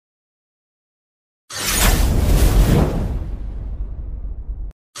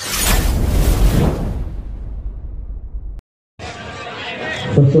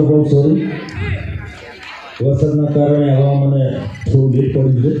Of all sorry, વરસાદના કારણે આવવા મને થોડું લેટ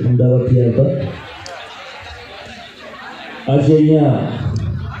પડી ગયું અમદાવાદથી આવતા. આજે અહીંયા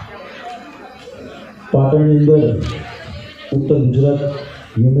પાટણની અંદર ઉત્તર ગુજરાત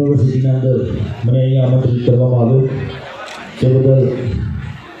યુનિવર્સિટીના અંદર મને અહીંયા આમંત્રિત કરવામાં આવ્યો. તે બદલ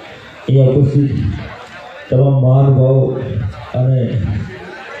અહીંયા ઉપસ્થિત તમામ મહાનુભાવો અને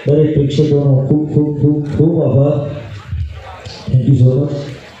દરેક પ્રેક્ષકોનો ખૂબ ખૂબ ખૂબ ખૂબ આભાર. Thank you so much.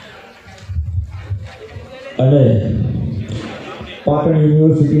 અને પાટણ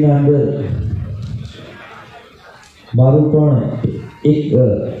યુનિવર્સિટીના અંદર મારું પણ એક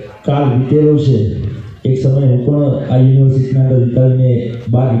કાળ વીતેલો છે. એક સમય હું પણ આ યુનિવર્સિટીના અંદર વિતાવીને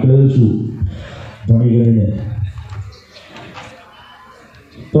બહાર નીકળેલો છું ભણી ગણીને.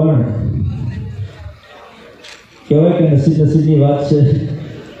 પણ કહેવાય કે નસીબની વાત છે.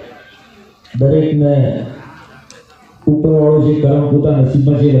 દરેકને ઉપરવાળો જે કર્મ પોતા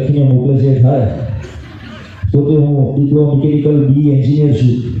નસીબમાં જે લખીને મોકલે છે થાય. પોતે હું ડિપ્લોમા મિકેનિકલ બી એન્જિનિયર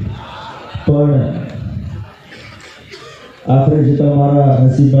છું, પણ આખરે જતાં મારા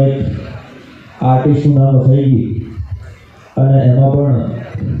નસીબમાં એક આર્ટિસ્ટનું નામ થઈ ગયું. અને એમાં પણ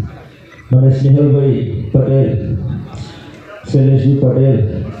મને સ્નેહલભાઈ પટેલ, શૈલેષભાઈ પટેલ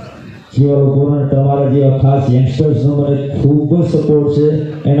જેવા લોકોને, તમારા જેવા ખાસ યંગસ્ટર્સનો મને ખૂબ જ સપોર્ટ છે.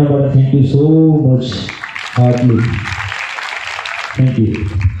 એના માટે thank you so much હાર્ટલી. Thank you.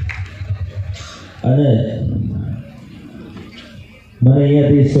 અને મને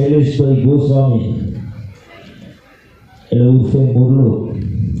અહીંયાથી શૈલેષભાઈ ગોસ્વામી એટલે ઉર્ફે મોરલો,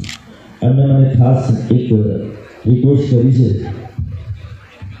 એમને મને ખાસ એક રિક્વેસ્ટ કરી છે.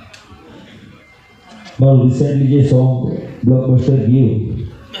 મારું રિસેન્ટલી જે સોંગ બ્લોકબસ્ટર ગયું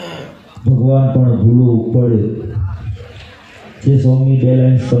ભગવાન પણ ભૂલો પડ્યો, જે સોંગની બે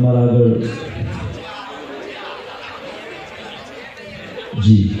લાઇન્સ તમારા આગળ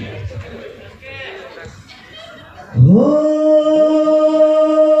જી.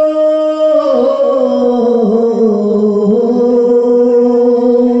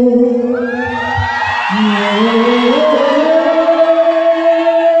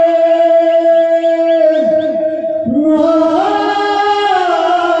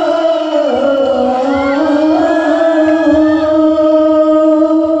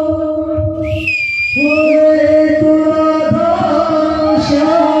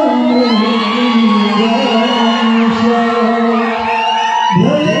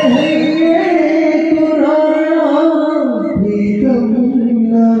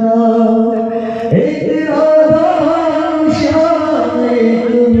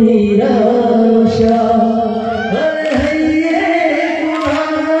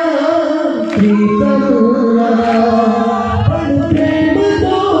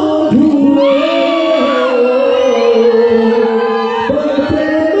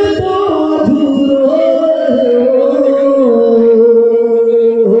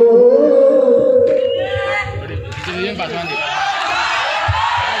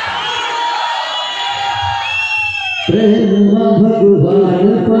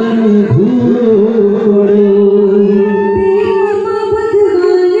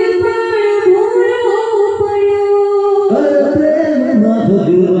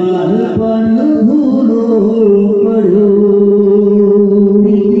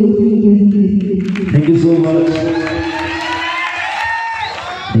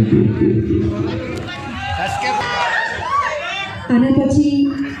 આના પછી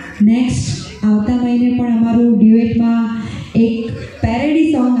નેક્સ્ટ આવતા મહિને પણ અમારું ડ્યુએટમાં એક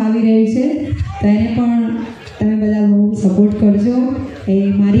પેરેડી સોંગ આવી રહ્યું છે, તો એને પણ તમે બધા બહુ સપોર્ટ કરજો. એ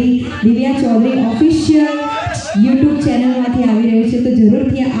મારી દિવ્યા ચૌધરી ઓફિશિયલ યુટ્યુબ ચેનલમાંથી આવી રહ્યું છે, તો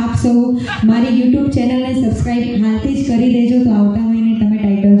જરૂરથી આપ સૌ મારી યુટ્યુબ ચેનલને સબસ્ક્રાઈબ હાલથી જ કરી દેજો, તો આવતા મહિને તમે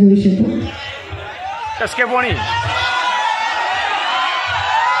ટાઇટલ જોઈ શકો. ટસકે પોણી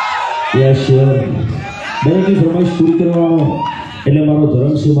યસ શ્યોર. દરેકની ફરમાઈશ પૂરી કરવાનો એટલે મારો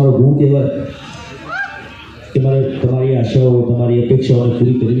ધર્મ છે, મારો ગુણ કહેવાય કે મારે તમારી આશાઓ, તમારી અપેક્ષાઓને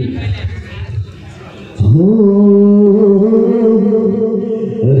પૂરી કરવી.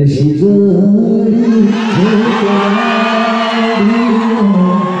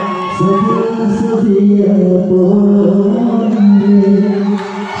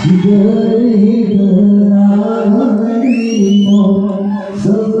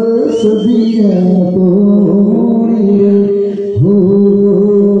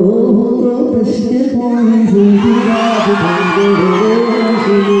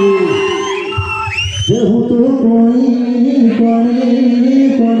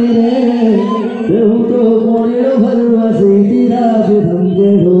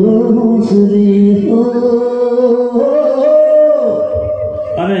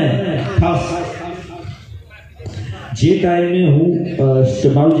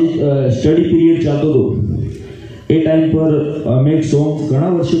 મારું જે સ્ટડી પીરિયડ ચાલતો હતો એ ટાઈમ પર મેં એક સોંગ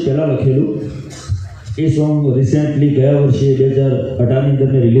ઘણા વર્ષો પહેલાં લખેલું. એ સોંગ રિસેન્ટલી ગયા વર્ષે 2018ની અંદર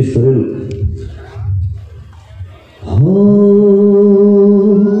મેં રિલીઝ કરેલું. હો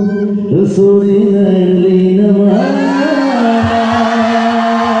સોરી નરલી નમા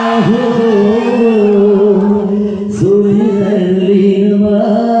સોરી નરલી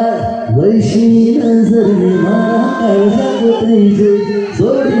નમા વૈશી નજર ને માર સકતઈ છે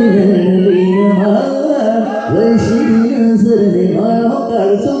સોરી નરલી નમા વૈશી નજર ને માર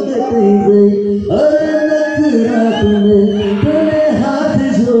સકતઈ છે અરે નખરા તુને તને હાથ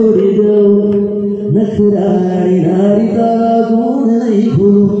જોડી દો નખરાણી નારી તારા ગુણ નહીં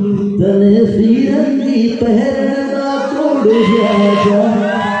ભૂલું તને ફિરંગી પહેરણા કોડ જાજા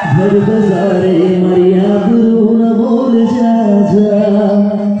घर बजारे मरी आबरू न बोल जा जा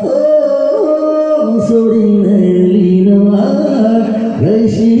ओ सोड़ी नली नवा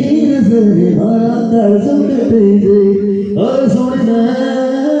वैशी नजर मारा कर सुकते जे ओ सोड़ी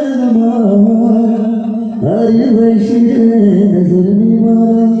नवा अरे वैशी नजर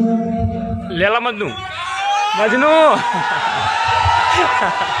मारा लेला Majnu Majnu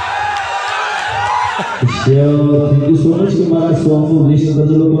thank you so much कि मारा सॉन्ग को लिस्ट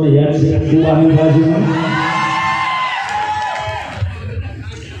बदल लोगों ने याद से खूब आनंद बाजी में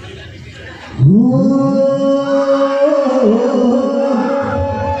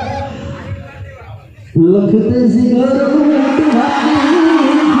लखते सिगर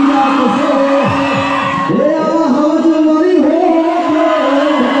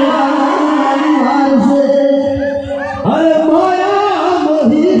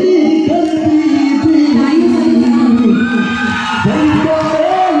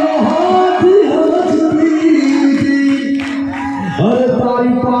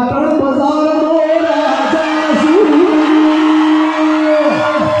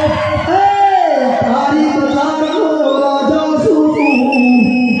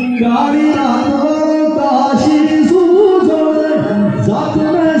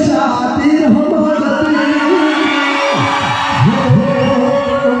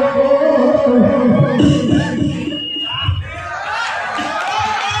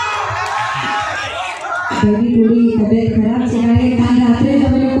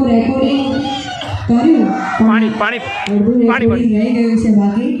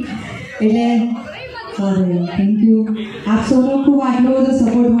थैंक यू आप सबको खूब आटलो બધો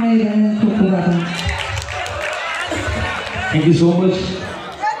સપોર્ટ મળે ખૂબ ખૂબ આભાર. Thank you so much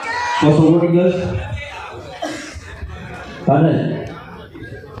for supporting us. અને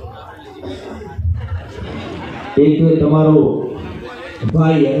એક તમારો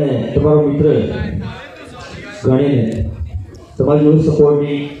ભાઈ અને તમારો મિત્ર ગણીને તમારી જોડે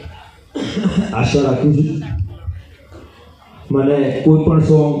સપોર્ટની આશા રાખું છું. મને કોઈ પણ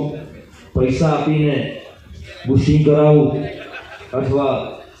સોંગ પૈસા આપીને બુશિંગ કરાવું અથવા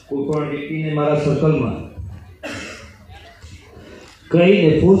કોઈ પણ વ્યક્તિને મારા સર્કલમાં કહીને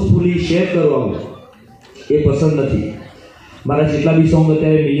ફોર્સફુલી શેર કરવાનું એ પસંદ નથી. મારા જેટલા બી સોંગ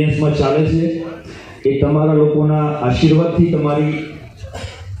અત્યારે મિલિયન્સમાં ચાલે છે એ તમારા લોકોના આશીર્વાદથી તમારી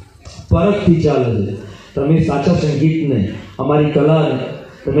પરખથી ચાલે છે. તમે સાચા સંગીતને અમારી કલાને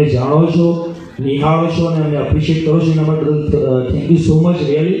તમે જાણો છો, નિહાળો છો અને અમને એપ્રિશિએટ કરો છો. એના માટે thank you so much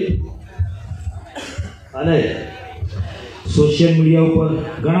really. અને સોશિયલ મીડિયા ઉપર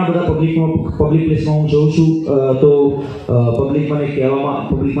ઘણા બધા પબ્લિક પ્લેસમાં હું જોઉં છું તો પબ્લિકમાંથી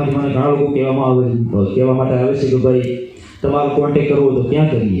મને ઘણા લોકો કહેવા માટે આવે છે કે ભાઈ તમારો કોન્ટેક્ટ કરવો તો ક્યાં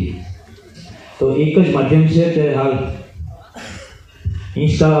કરીએ? તો એક જ માધ્યમ છે કે હાલ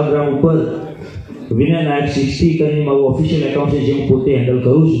ઇન્સ્ટાગ્રામ ઉપર વિનય નાયક 60 કરીને મારું ઓફિશિયલ એકાઉન્ટ છે જે હું પોતે હેન્ડલ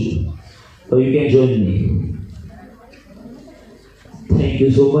કરું છું. તો you can join me. Thank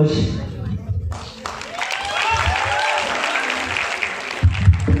you so much.